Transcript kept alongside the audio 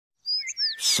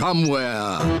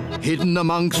Somewhere, hidden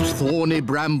amongst thorny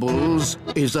brambles,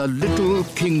 is a little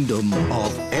kingdom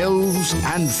of elves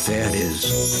and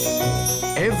fairies.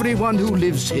 Everyone who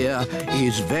lives here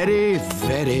is very,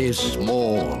 very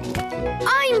small.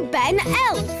 I'm Ben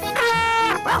Elf.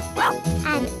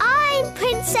 And I'm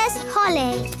Princess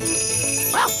Holly.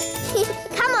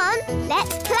 Come on,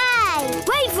 let's play.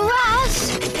 Wait for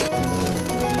us.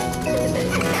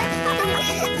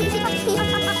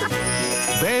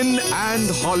 Ben and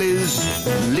Holly's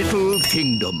Little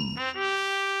Kingdom.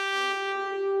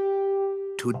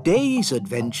 Today's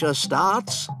adventure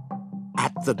starts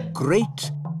at the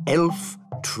Great Elf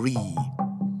Tree.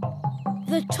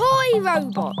 The toy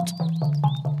robot.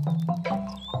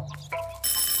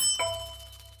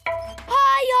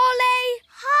 Hi, Holly.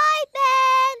 Hi,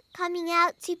 Ben. Coming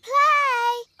out to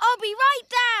play. I'll be right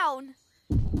down.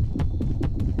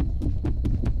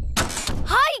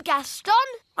 Hi, Gaston.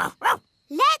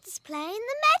 Let's play in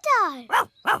the meadow.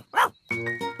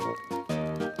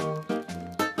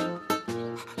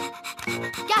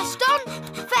 Gaston,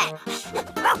 fetch.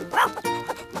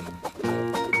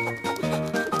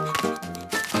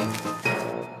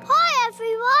 Hi,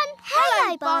 everyone.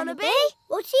 Hello, Barnaby.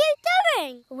 What are you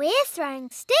doing? We're throwing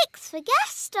sticks for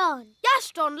Gaston.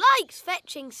 Gaston likes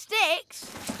fetching sticks.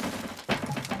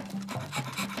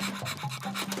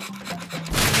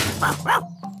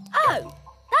 Oh,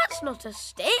 that's not a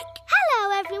stick.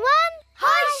 Hello, everyone.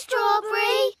 Hi,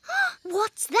 Strawberry.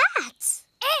 What's that?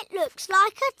 It looks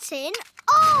like a tin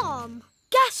arm.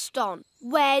 Gaston,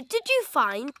 where did you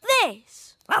find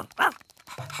this?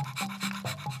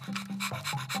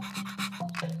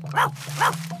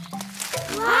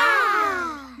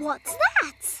 Wow! What's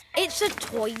that? It's a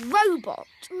toy robot.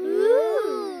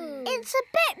 Ooh. It's a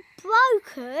bit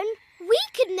broken. We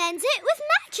could mend it with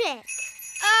magic.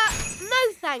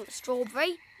 No thanks,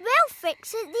 Strawberry. We'll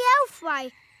fix it the elf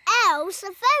way. Elves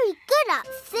are very good at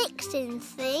fixing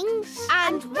things.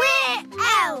 And we're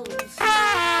elves.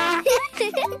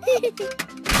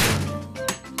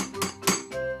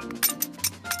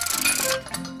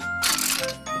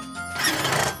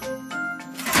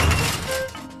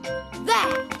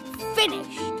 There,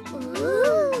 finished.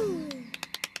 Ooh.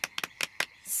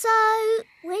 So,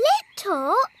 will it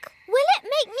talk? Will it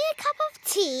make me a cup of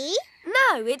tea?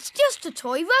 No, it's just a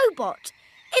toy robot.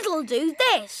 It'll do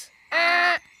this. That's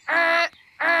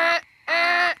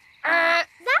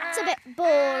a bit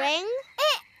boring.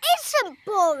 It isn't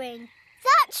boring.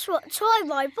 That's what toy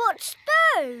robots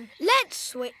do. Let's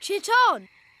switch it on.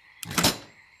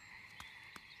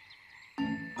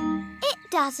 It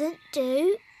doesn't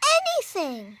do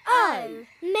anything. Oh.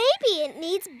 Maybe it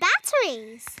needs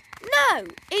batteries. No,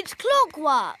 it's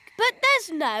clockwork, but there's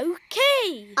no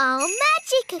key. I'll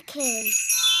magic a key.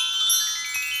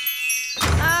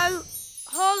 Oh,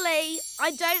 Holly,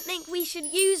 I don't think we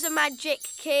should use a magic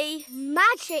key.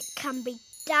 Magic can be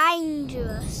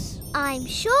dangerous. I'm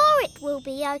sure it will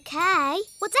be okay.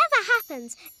 Whatever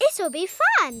happens, it'll be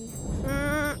fun.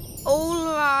 All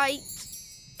right.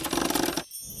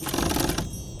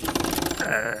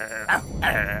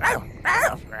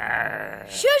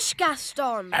 Shush,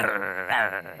 Gaston.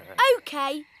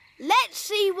 OK, let's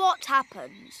see what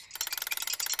happens.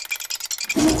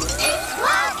 It's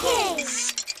working!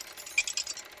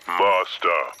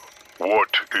 Master,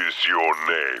 what is your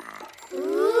name?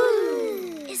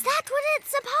 Ooh. Is that what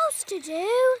it's supposed to do?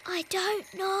 I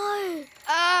don't know.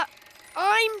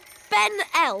 I'm Ben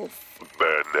Elf.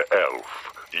 Ben Elf,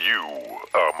 you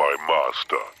are my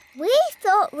master. We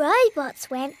thought robots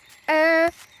went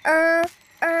Help!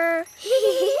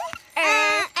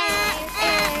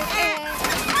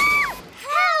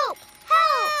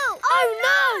 Help! Oh,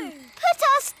 no! Put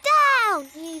us down,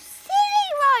 you silly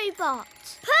robot!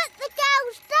 Put the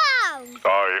girls down!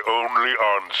 I only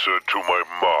answer to my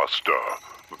master,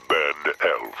 Ben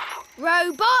Elf.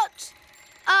 Robot,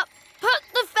 put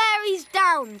the fairies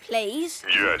down, please.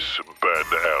 Yes,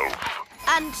 Ben Elf.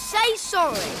 And say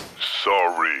sorry.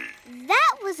 Sorry.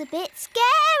 That was a bit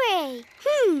scary.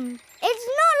 It's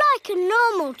not like a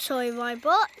normal toy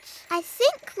robot. I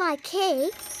think my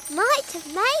key might have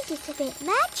made it a bit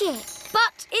magic.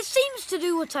 But it seems to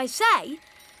do what I say,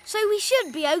 so we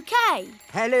should be okay.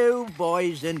 Hello,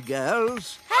 boys and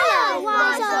girls. Hello,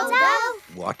 wise old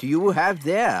elf. What do you have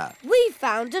there? We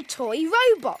found a toy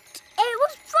robot. It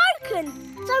was broken,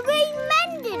 so we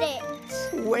mended it.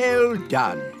 Well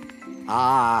done.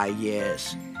 Ah,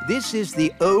 yes. This is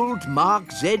the old Mark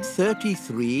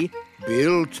Z33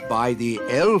 built by the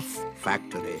Elf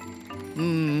Factory.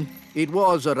 It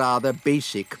was a rather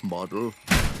basic model.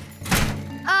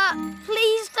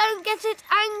 Please don't get it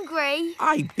angry.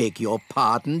 I beg your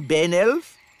pardon, Ben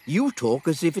Elf. You talk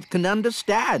as if it can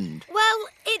understand. Well,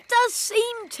 it does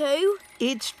seem to.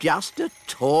 It's just a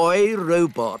toy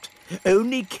robot,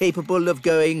 only capable of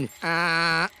going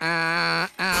Ah!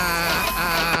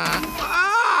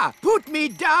 Put me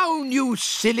down, you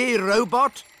silly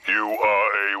robot! You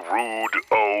are a rude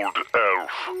old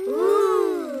elf.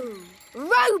 Ooh.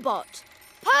 Robot,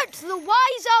 put the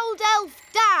wise old elf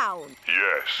down.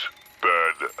 Yes,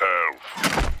 Ben Elf.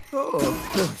 Oh,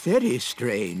 very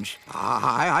strange.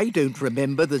 I don't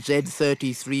remember the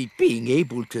Z33 being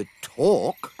able to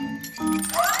talk.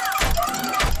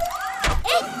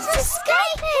 It's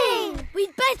escaping!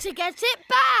 We'd better get it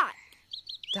back.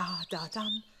 Da da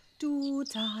dum, do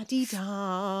da dee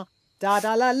da, da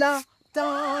da la la,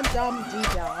 da dum dee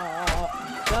da,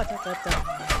 da da da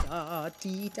da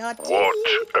dee da dee. What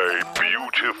a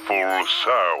beautiful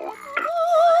sound.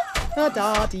 Da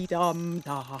da dee dum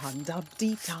da dum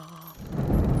dee da.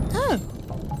 Oh,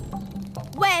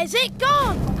 Where's it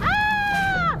gone?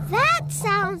 Ah! That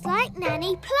sounds like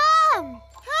Nanny Plum.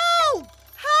 help!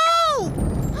 Help!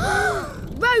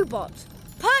 Robot,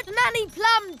 put Nanny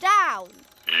Plum down.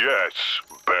 Yes,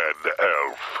 Ben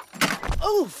Elf.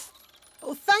 Oof!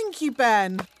 Oh, thank you,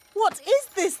 Ben. What is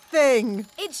this thing?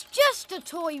 It's just a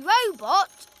toy robot.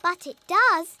 But it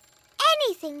does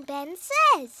anything Ben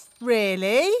says.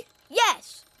 Really?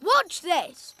 Yes, watch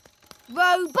this.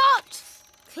 Robot,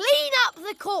 clean up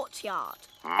the courtyard.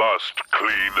 Must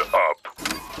clean up.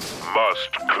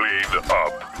 Must clean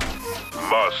up.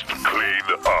 Must clean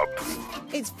up.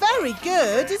 It's very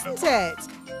good, isn't it?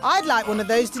 I'd like one of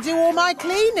those to do all my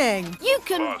cleaning. You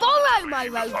can borrow my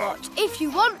robot if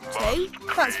you want to.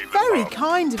 That's very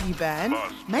kind of you, Ben.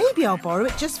 Maybe I'll borrow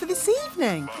it just for this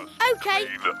evening. OK,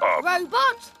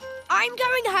 Robot, I'm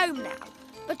going home now.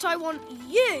 But I want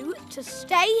you to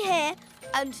stay here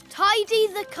and tidy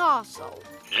the castle.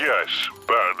 Yes,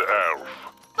 Ben Elf.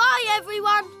 Bye,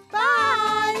 everyone.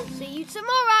 Bye. See you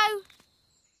tomorrow.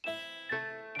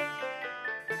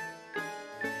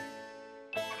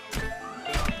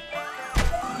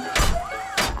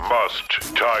 Must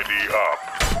tidy up.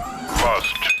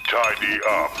 Must tidy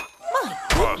up. My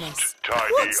goodness. Must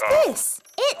tidy What's up. this?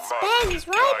 It's Must Ben's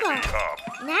robot. tidy up.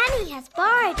 Nanny has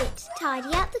borrowed it to tidy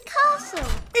up the castle.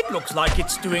 It looks like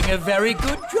it's doing a very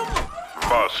good job.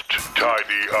 Must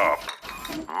tidy up.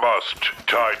 Must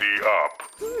tidy up.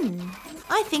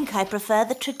 I think I prefer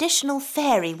the traditional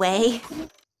fairy way.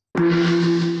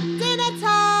 Dinner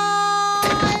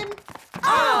time!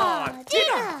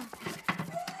 Dinner!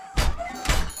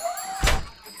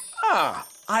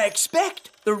 I expect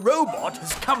the robot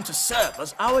has come to serve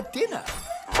us our dinner.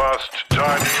 Must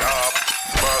tidy up.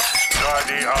 Must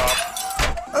tidy up.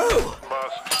 Oh,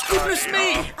 Must goodness tidy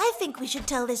me! up. I think we should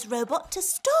tell this robot to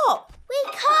stop.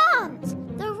 We can't.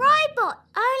 The robot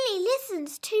only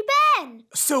listens to Ben.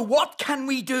 So what can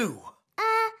we do?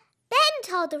 Ben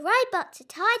told the robot to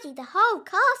tidy the whole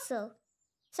castle.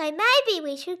 So maybe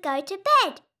we should go to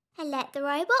bed and let the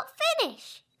robot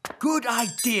finish. Good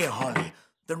idea, Holly.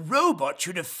 The robot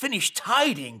should have finished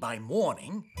tidying by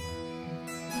morning.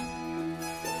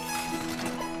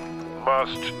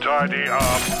 Must tidy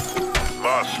up.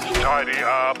 Must tidy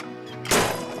up.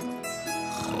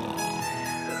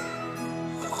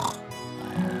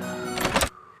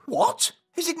 What?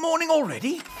 Is it morning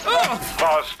already?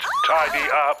 Must tidy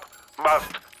up.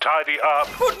 Must tidy up.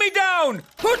 Put me down!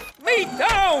 Put me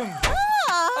down!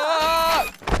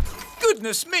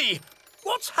 Goodness me!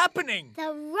 What's happening? The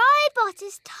robot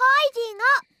is tidying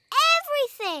up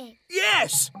everything.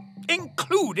 Yes,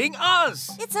 including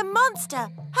us. It's a monster.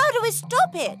 How do we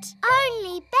stop it?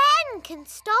 Only Ben can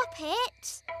stop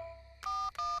it.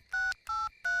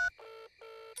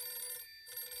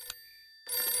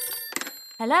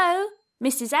 Hello,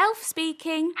 Mrs. Elf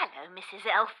speaking. Hello, Mrs.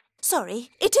 Elf. Sorry,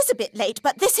 it is a bit late,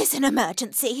 but this is an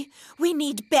emergency. We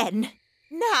need Ben.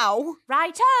 Now.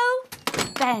 Righto.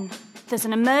 Ben, there's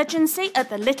an emergency at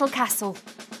the little castle.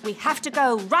 We have to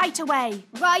go right away.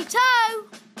 Righto.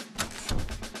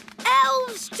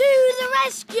 Elves to the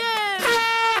rescue.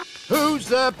 Who's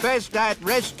the best at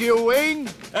rescuing?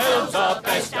 Elves are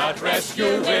best at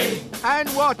rescuing. And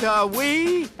what are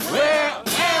we? We're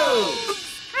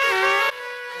elves!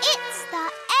 It's the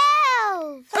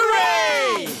elves.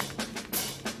 Hooray!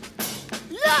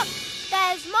 Look,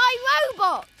 there's my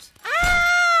robot.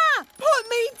 Put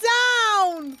me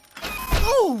down!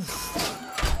 Oof!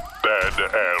 Ben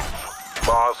Elf.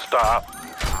 Master.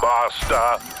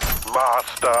 Master.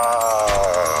 Master.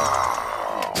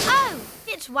 Oh,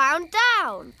 it's wound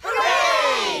down.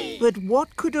 But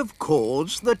what could have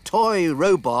caused the toy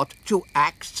robot to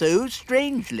act so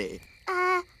strangely?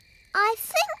 I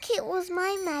think it was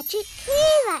my magic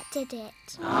key that did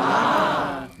it.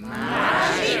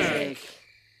 Magic!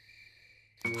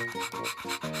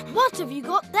 What have you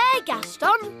got there,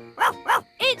 Gaston?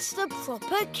 It's the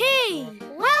proper key.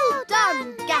 Well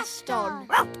done, Gaston.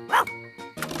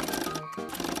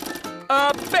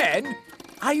 Ben,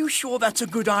 are you sure that's a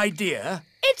good idea?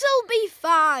 It'll be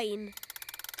fine.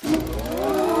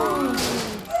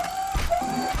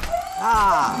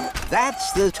 Ah,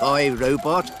 that's the toy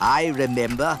robot I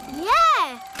remember.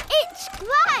 Yeah, it's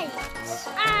great.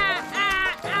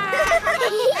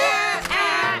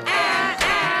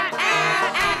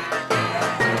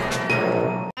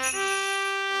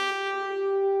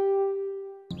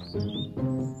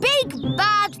 Big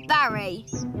Bad Barry.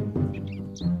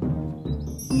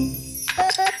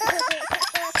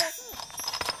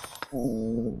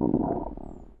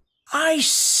 I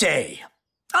say,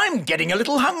 I'm getting a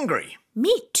little hungry.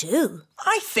 Me too.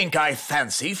 I think I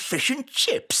fancy fish and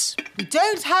chips. We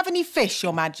don't have any fish,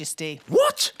 Your Majesty.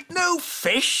 What? No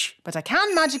fish? But I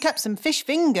can magic up some fish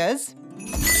fingers.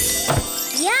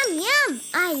 Yum, yum.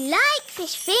 I like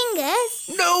fish fingers.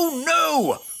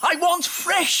 No. I want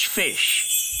fresh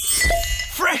fish.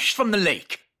 Fresh from the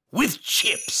lake, with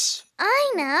chips.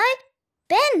 I know.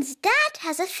 Ben's dad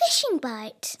has a fishing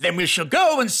boat. Then we shall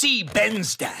go and see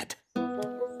Ben's dad.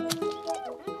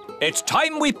 It's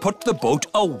time we put the boat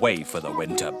away for the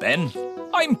winter, Ben.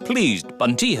 I'm pleased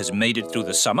Bunty has made it through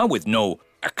the summer with no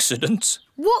accidents.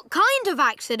 What kind of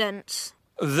accidents?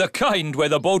 The kind where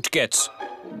the boat gets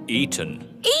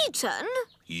eaten. Eaten?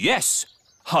 Yes.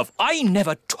 Have I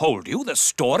never told you the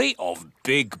story of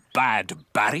Big Bad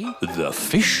Barry, the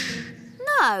fish?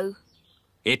 No.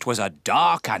 It was a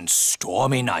dark and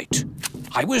stormy night.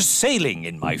 I was sailing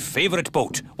in my favourite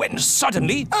boat when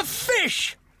suddenly... A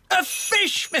fish! A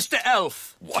fish, Mr.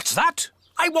 Elf! What's that?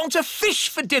 I want a fish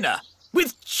for dinner,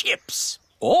 with chips.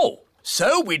 Oh.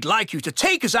 So we'd like you to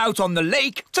take us out on the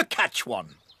lake to catch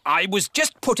one. I was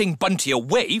just putting Bunty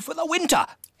away for the winter.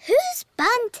 Who's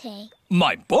Bunty?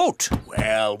 My boat.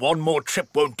 Well, one more trip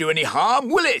won't do any harm,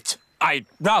 will it? I'd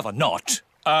rather not.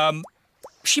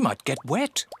 She might get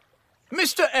wet.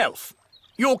 Mr. Elf,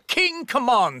 your king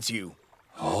commands you.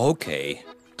 OK,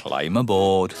 climb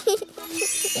aboard.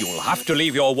 You'll have to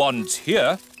leave your wands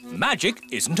here. Magic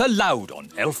isn't allowed on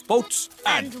elf boats.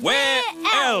 And we're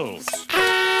elves.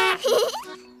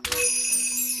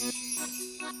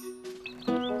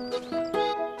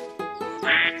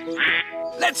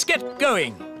 Let's get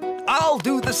going. I'll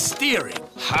do the steering.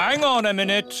 Hang on a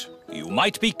minute. You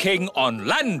might be king on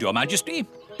land, Your Majesty,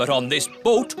 but on this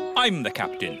boat, I'm the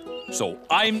captain. So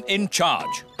I'm in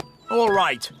charge. All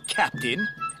right, Captain.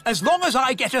 As long as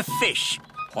I get a fish.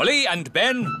 Polly and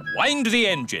Ben, wind the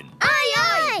engine. Aye,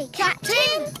 aye,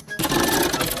 Captain.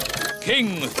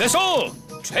 King Thistle,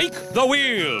 take the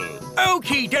wheel.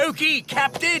 Okie dokie,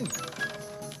 Captain.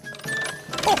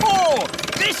 Oh,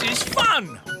 this is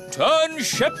fun. Turn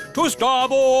ship to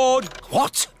starboard.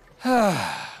 What?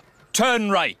 Turn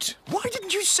right. Why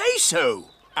didn't you say so?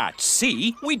 At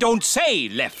sea, we don't say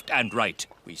left and right.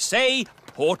 We say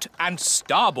port and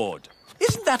starboard.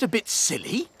 Isn't that a bit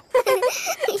silly?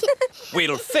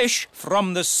 We'll fish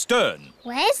from the stern.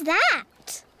 Where's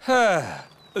that?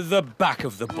 The back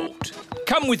of the boat.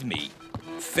 Come with me.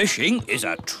 Fishing is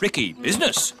a tricky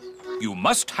business. You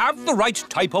must have the right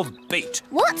type of bait.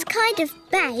 What kind of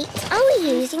bait are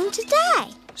we using today?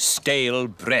 Stale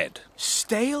bread.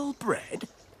 Stale bread?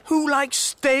 Who likes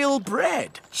stale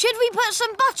bread? Should we put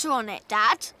some butter on it,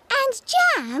 Dad? And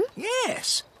jam?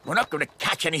 Yes. We're not going to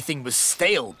catch anything with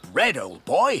stale bread, old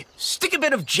boy. Stick a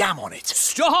bit of jam on it.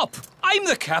 Stop! I'm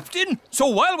the captain, so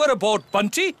while we're aboard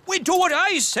Bunty, we do what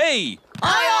I say.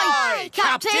 Aye, aye,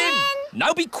 Captain.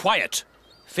 Now be quiet.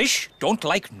 Fish don't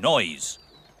like noise.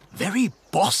 Very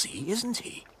bossy, isn't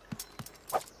he?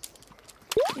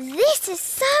 This is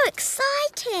so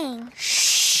exciting.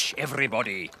 Shh,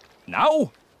 everybody.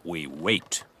 Now we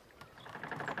wait.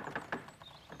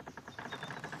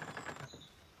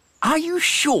 Are you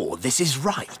sure this is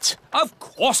right? Of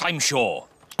course I'm sure.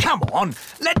 Come on,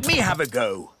 let me have a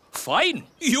go. Fine,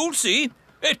 you'll see.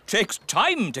 It takes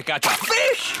time to catch a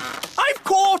fish! I've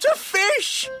caught a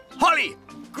fish! Holly,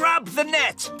 grab the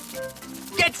net.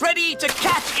 Get ready to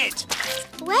catch it.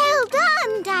 Well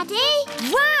done, Daddy.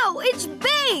 Wow, it's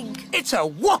big. It's a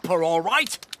whopper, all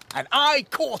right. And I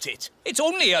caught it. It's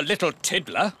only a little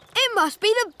tiddler. It must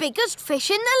be the biggest fish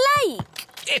in the lake.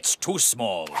 It's too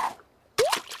small.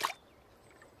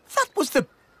 That was the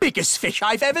biggest fish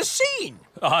I've ever seen.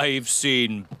 I've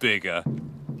seen bigger.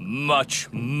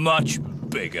 Much, much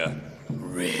bigger.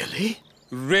 Really?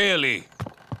 Really.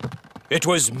 It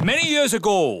was many years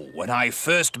ago when I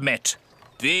first met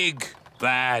Big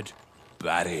Bad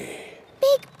Barry.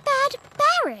 Big Bad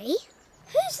Barry?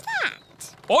 Who's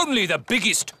that? Only the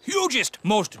biggest, hugest,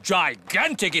 most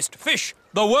giganticest fish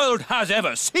the world has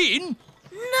ever seen.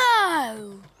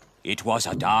 No! It was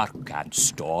a dark and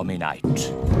stormy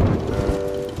night.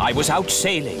 I was out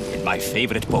sailing in my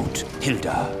favourite boat,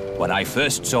 Hilda, when I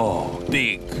first saw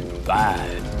Big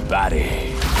Bad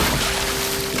Barry.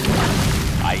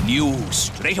 I knew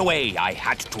straight away I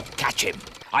had to catch him.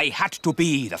 I had to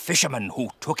be the fisherman who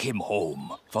took him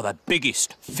home for the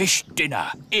biggest fish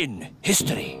dinner in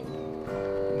history.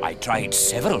 I tried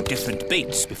several different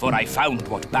baits before I found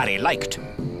what Barry liked.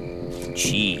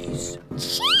 Cheese.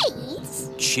 Cheese?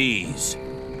 Cheese.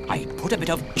 I put a bit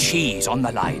of cheese on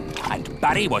the line and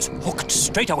Barry was hooked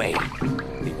straight away.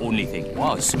 The only thing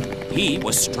was, he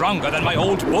was stronger than my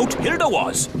old boat Hilda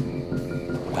was.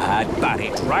 Bad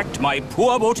Barry dragged my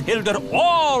poor boat Hilda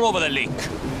all over the lake.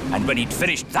 And when he'd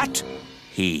finished that,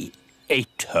 he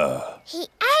ate her. He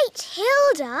ate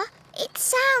Hilda? It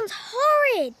sounds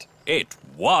horrid. It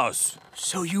was.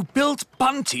 So you built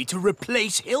Bunty to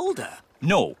replace Hilda?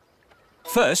 No.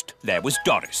 First, there was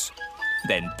Doris.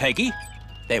 Then Peggy.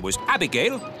 There was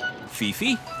Abigail,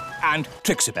 Fifi, and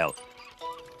Trixabel.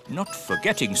 Not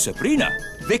forgetting Sabrina,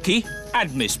 Vicky,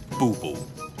 and Miss Boo Boo.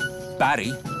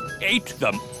 Barry ate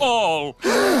them all.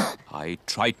 I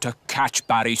tried to catch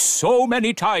Barry so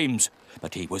many times,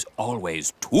 but he was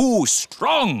always too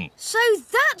strong. So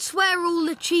that's where all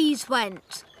the cheese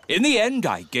went. In the end,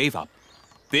 I gave up.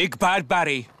 Big Bad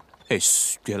Barry is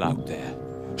still out there,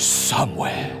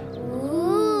 somewhere.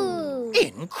 Ooh.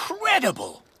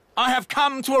 Incredible! I have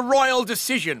come to a royal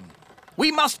decision.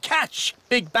 We must catch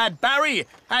Big Bad Barry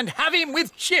and have him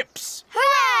with chips.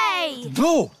 Hooray!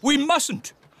 No, we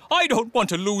mustn't. I don't want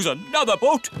to lose another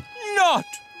boat. Not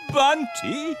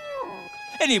Bunty.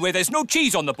 Anyway, there's no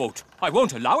cheese on the boat. I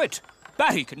won't allow it.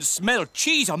 Barry can smell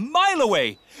cheese a mile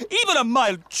away, even a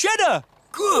mild cheddar.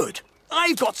 Good.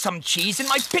 I've got some cheese in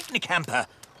my picnic hamper.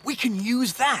 We can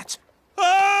use that.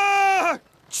 Ah!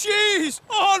 Cheese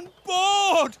on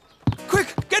board!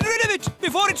 Quick, get rid of it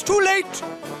before it's too late.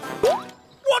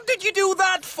 What did you do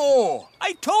that for?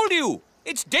 I told you,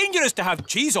 it's dangerous to have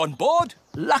cheese on board.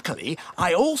 Luckily,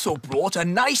 I also brought a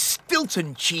nice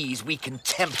Stilton cheese we can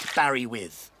tempt Barry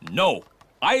with. No,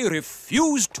 I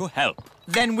refuse to help.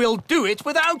 Then we'll do it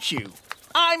without you.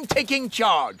 I'm taking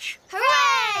charge.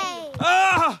 Hooray!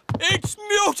 Ah! It's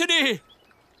mutiny!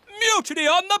 Mutiny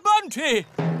on the Bunty!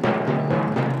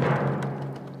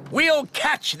 We'll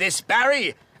catch this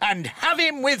Barry and have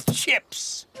him with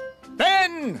chips.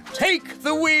 Ben, take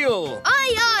the wheel.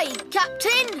 Aye, aye,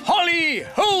 Captain. Holly,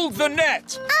 hold the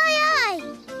net. Aye,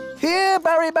 aye. Here,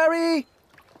 Barry, Barry.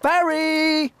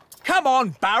 Barry! Come on,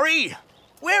 Barry.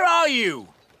 Where are you?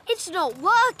 It's not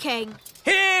working.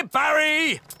 Here,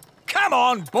 Barry. Come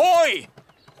on, boy.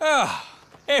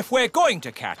 If we're going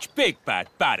to catch Big Bad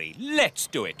Barry, let's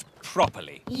do it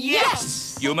properly.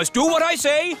 Yes. You must do what I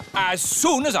say as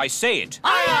soon as I say it.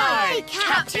 Aye, Aye,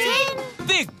 Captain.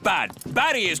 Big Bad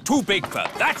Barry is too big for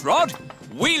that rod.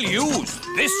 We'll use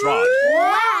this rod.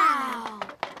 Wow.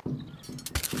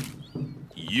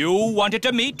 You wanted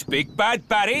to meet Big Bad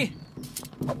Barry?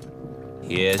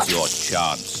 Here's your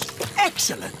chance.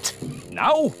 Excellent.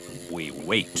 Now we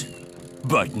wait,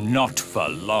 but not for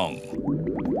long.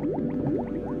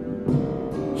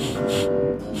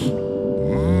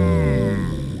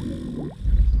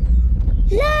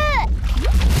 Look!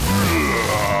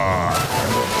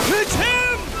 It's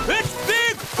him! It's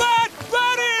Big Bad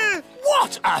Barry!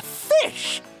 What a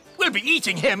fish! We'll be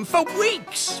eating him for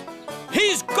weeks.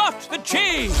 He's got the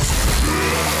cheese!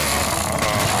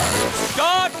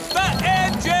 Start the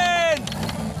engine!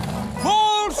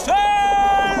 Full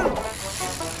sail!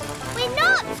 We're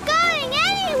not going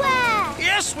anywhere!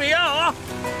 Yes, we are.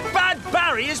 Bad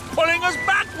Barry is pulling us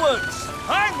backwards.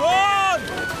 Hang on!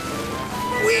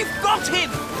 We've got him!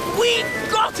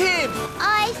 We've got him!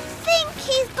 I think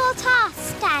he's got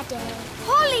us, Daddy.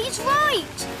 Holly's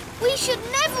right. We should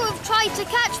never have tried to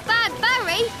catch Bad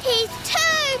Barry. He's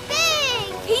too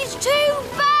big! He's too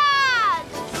bad.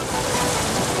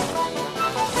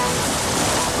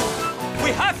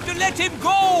 We have to let him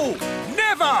go!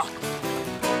 Never!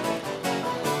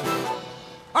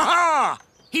 Aha!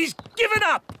 He's given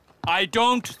up! I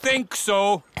don't think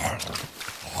so.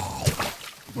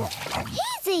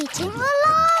 He's eating the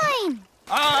line!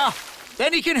 Ah,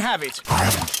 then he can have it.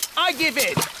 I give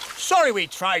in. Sorry we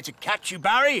tried to catch you,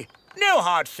 Barry. No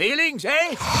hard feelings,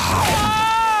 eh?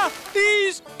 Ah!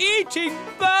 He's eating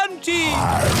Bunty!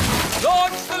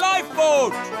 Launch the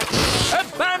lifeboat!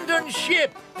 Abandon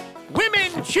ship!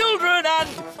 Women Children and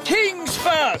kings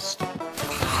first!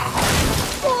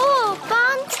 Oh,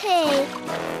 Bunty!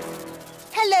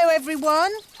 Hello,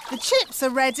 everyone. The chips are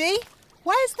ready.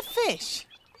 Where's the fish?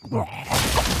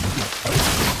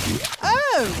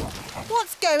 Oh,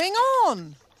 what's going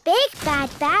on? Big Bad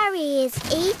Barry is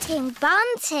eating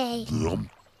Bunty. Yum,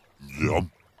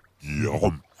 yum,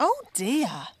 yum. Oh,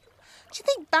 dear. Do you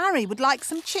think Barry would like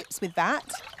some chips with that?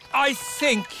 I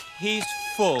think he's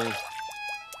full.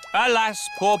 Alas,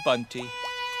 poor Bunty.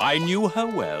 I knew her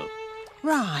well.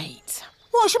 Right.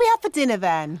 What shall we have for dinner,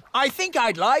 then? I think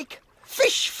I'd like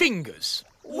fish fingers.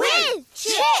 With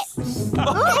chips!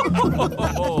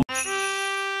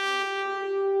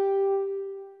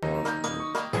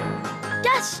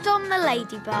 Gaston the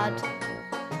ladybird.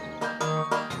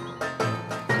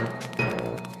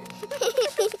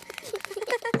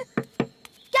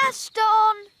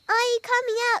 Gaston! Are you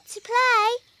coming out to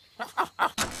play?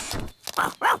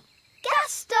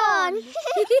 Gaston!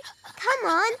 Come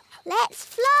on, let's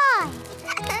fly!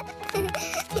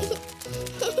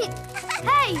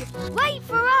 Hey, wait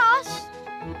for us!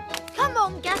 Come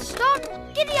on, Gaston!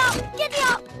 Giddy up, giddy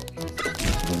up!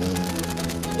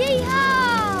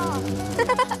 Yee-haw!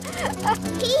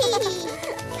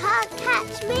 Can't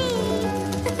catch me!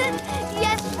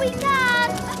 Yes, we can!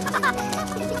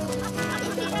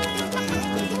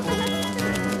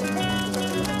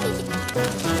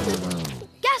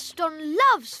 Gaston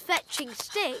loves fetching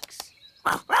sticks.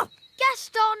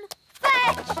 Gaston,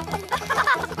 fetch!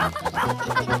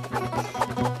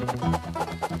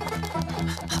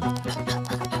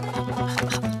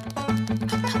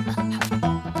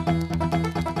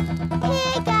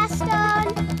 Here, Gaston!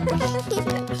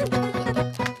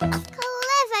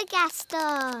 Clever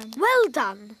Gaston! Well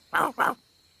done.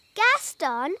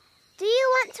 Gaston, do you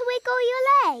want to wiggle your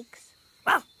legs?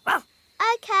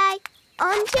 OK,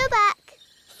 onto your back.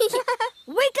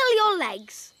 Wiggle your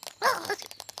legs.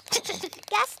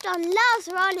 Gaston loves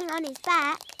rolling on his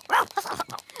back.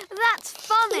 That's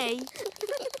funny.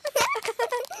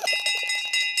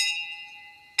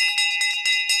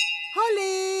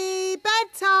 Holly,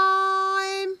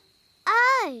 bedtime.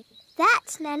 Oh,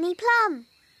 that's Nanny Plum.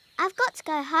 I've got to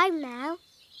go home now.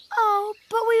 Oh,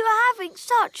 but we were having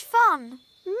such fun.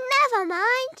 Never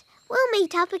mind. We'll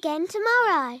meet up again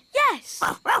tomorrow. Yes.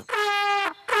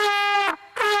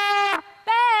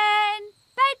 Ben!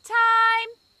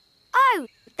 Bedtime! Oh,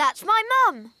 that's my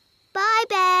mum. Bye,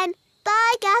 Ben.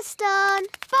 Bye, Gaston.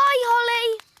 Bye,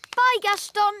 Holly. Bye,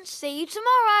 Gaston. See you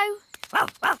tomorrow.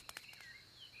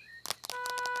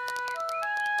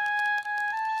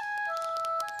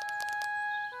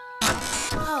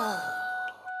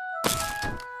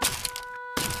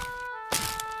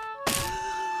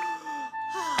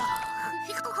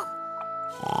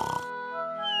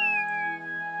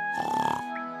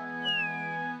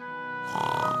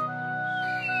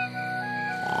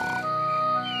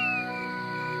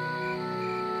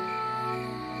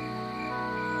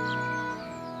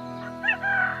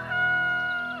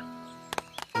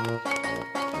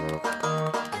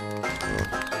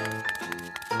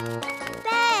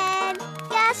 Ben,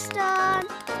 Gaston.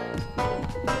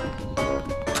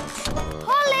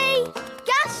 Holly!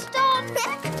 Gaston!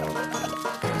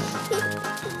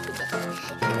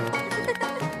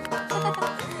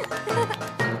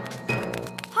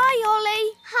 Hi, Holly.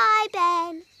 Hi,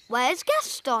 Ben. Where's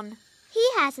Gaston? He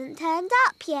hasn't turned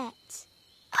up yet.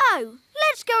 Oh,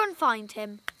 let's go and find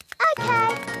him. OK.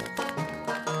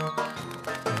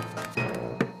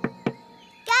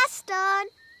 Gaston,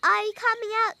 are you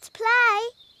coming out to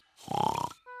play?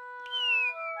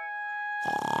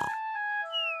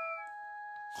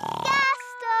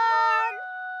 Gaston!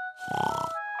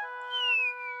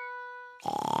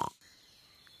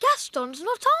 Gaston's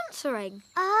not answering.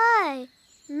 Oh,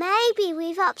 maybe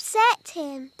we've upset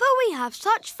him. But we have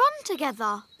such fun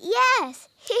together. Yes,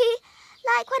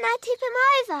 like when I tip him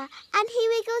over and he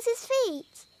wiggles his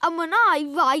feet. And when I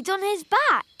ride on his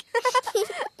back.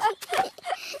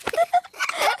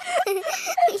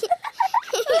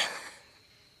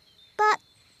 But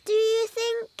do you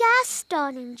think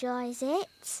Gaston enjoys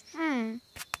it?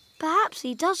 Perhaps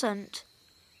he doesn't.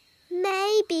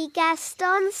 Maybe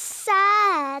Gaston's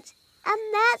sad,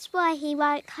 and that's why he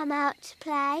won't come out to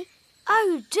play.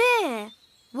 Oh dear.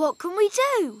 What can we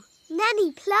do?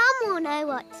 Nanny Plum will know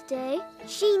what to do.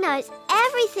 She knows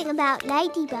everything about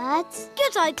ladybirds.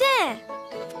 Good idea.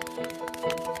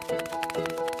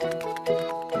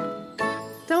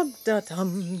 Dum da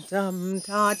dum dum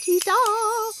da dee da.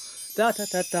 Da da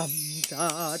da dum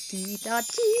da dee da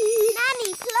dee.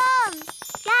 Nanny Plum!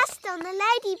 Gaston the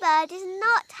ladybird is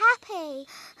not happy.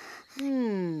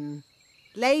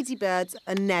 Ladybirds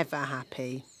are never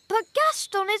happy. But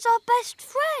Gaston is our best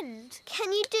friend.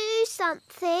 Can you do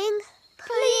something?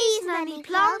 Please, Nanny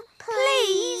Plum,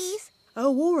 please.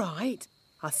 Oh, all right.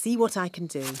 I'll see what I can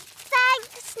do.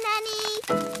 Thanks, Nanny.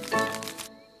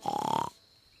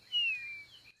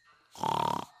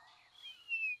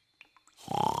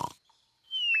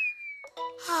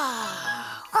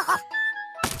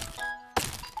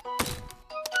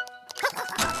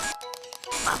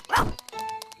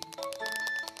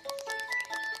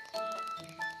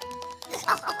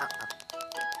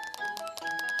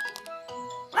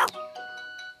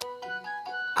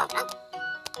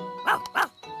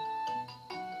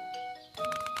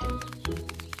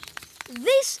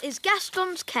 This is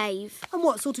Gaston's cave. And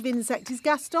what sort of insect is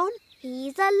Gaston?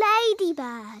 He's a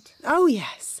ladybird. Oh,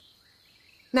 yes.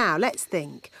 Now, let's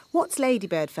think. What's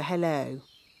ladybird for hello?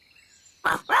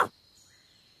 Oh,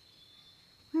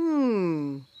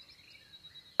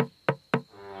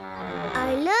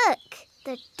 look.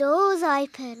 The door's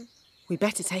open. We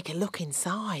better take a look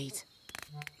inside.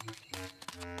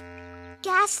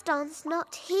 Gaston's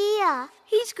not here.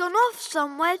 He's gone off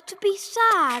somewhere to be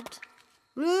sad.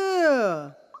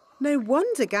 Ugh. No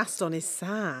wonder Gaston is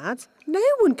sad. No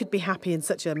one could be happy in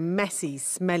such a messy,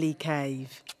 smelly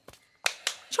cave.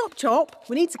 Chop, chop.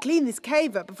 We need to clean this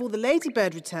cave up before the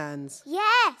ladybird returns.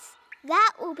 Yes,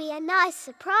 that will be a nice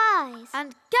surprise.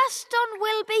 And Gaston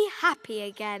will be happy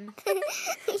again.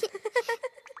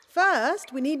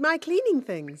 First, we need my cleaning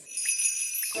things.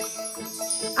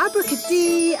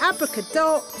 Abracadee,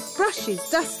 abracadop, brushes,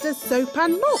 dusters, soap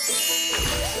and mop.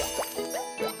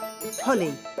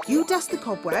 Holly, you dust the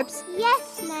cobwebs.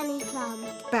 Yes, Nanny Plum.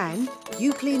 Ben,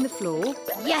 you clean the floor.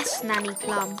 Yes, Nanny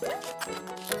Plum.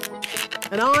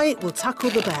 And I will tackle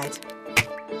the bed.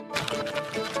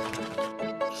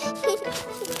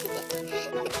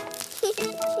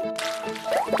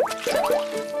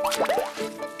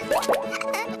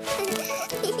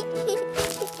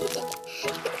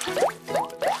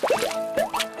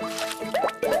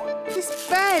 This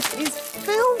bed is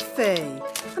filthy.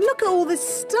 And look at all this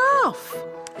stuff.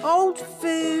 Old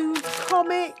food,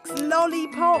 comics,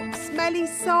 lollipops, smelly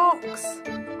socks.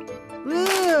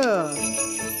 Ugh.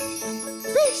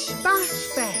 Bish,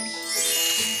 bash,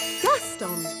 besh.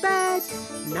 Gaston's bed,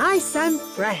 nice and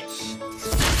fresh.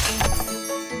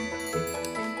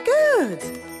 Good.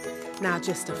 Now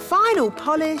just a final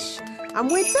polish and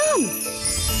we're done.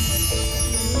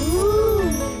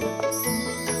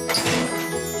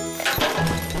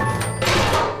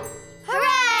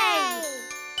 Hooray!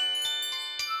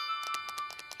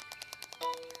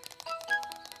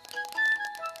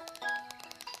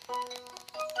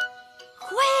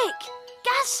 Quick!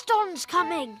 Gaston's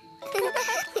coming.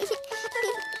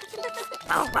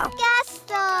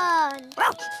 Gaston!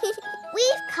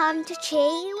 We've come to cheer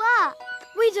you up.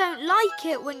 We don't like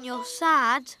it when you're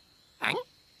sad.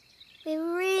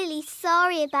 We're really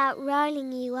sorry about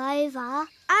rolling you over.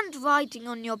 And riding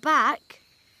on your back.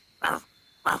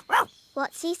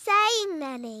 What's he saying,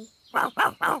 Nanny?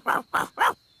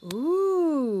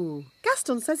 Ooh.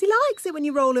 Gaston says he likes it when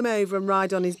you roll him over and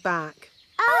ride on his back.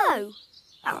 Oh!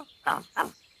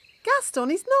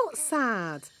 Gaston is not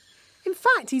sad. In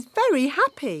fact, he's very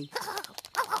happy.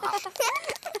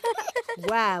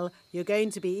 Well, you're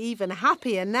going to be even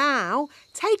happier now.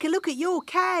 Take a look at your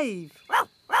cave.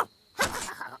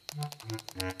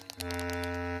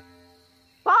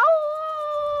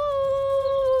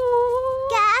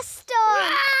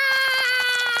 Gaston!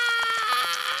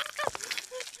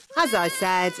 As I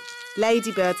said,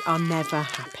 ladybirds are never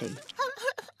happy.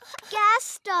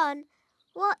 Gaston,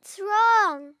 what's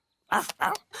wrong?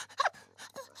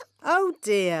 Oh,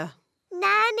 dear.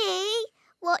 Nanny,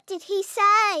 what did he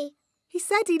say? He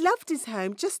said he loved his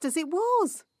home just as it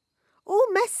was.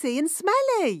 All messy and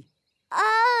smelly.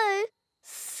 Oh,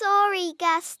 sorry,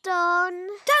 Gaston.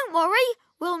 Don't worry,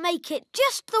 we'll make it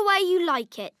just the way you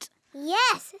like it.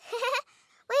 Yes,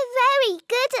 we're very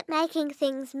good at making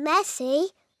things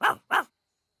messy.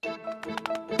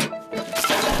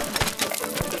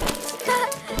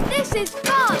 This is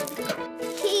fun.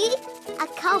 A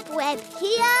cobweb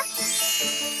here,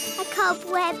 a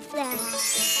cobweb there.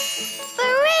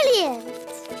 Brilliant!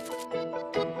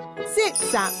 Zip,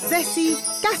 zap, zessie,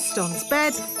 Gaston's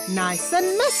bed, nice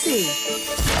and messy.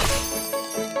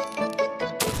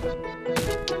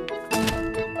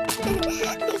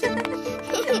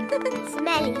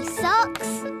 Smelly socks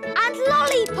And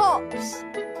lollipops.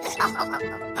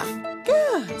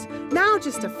 Good. Now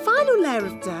just a final layer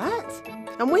of dirt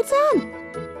and we're done.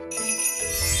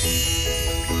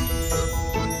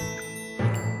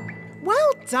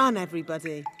 Well done,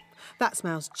 everybody. That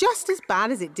smells just as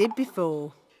bad as it did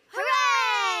before. Hooray!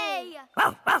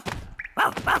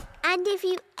 And if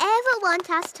you ever want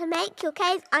us to make your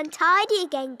cave untidy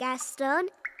again, Gaston,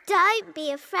 don't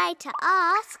be afraid to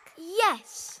ask.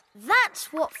 Yes,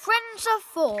 that's what friends are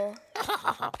for.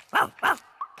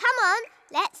 Come on,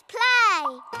 let's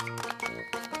play.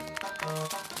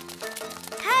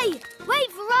 Hey,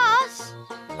 wait for us.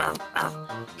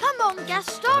 Come on,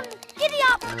 Gaston. Giddy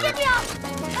up, giddy up.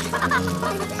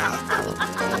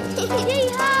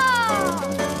 Yee-haw!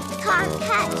 Can't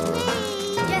catch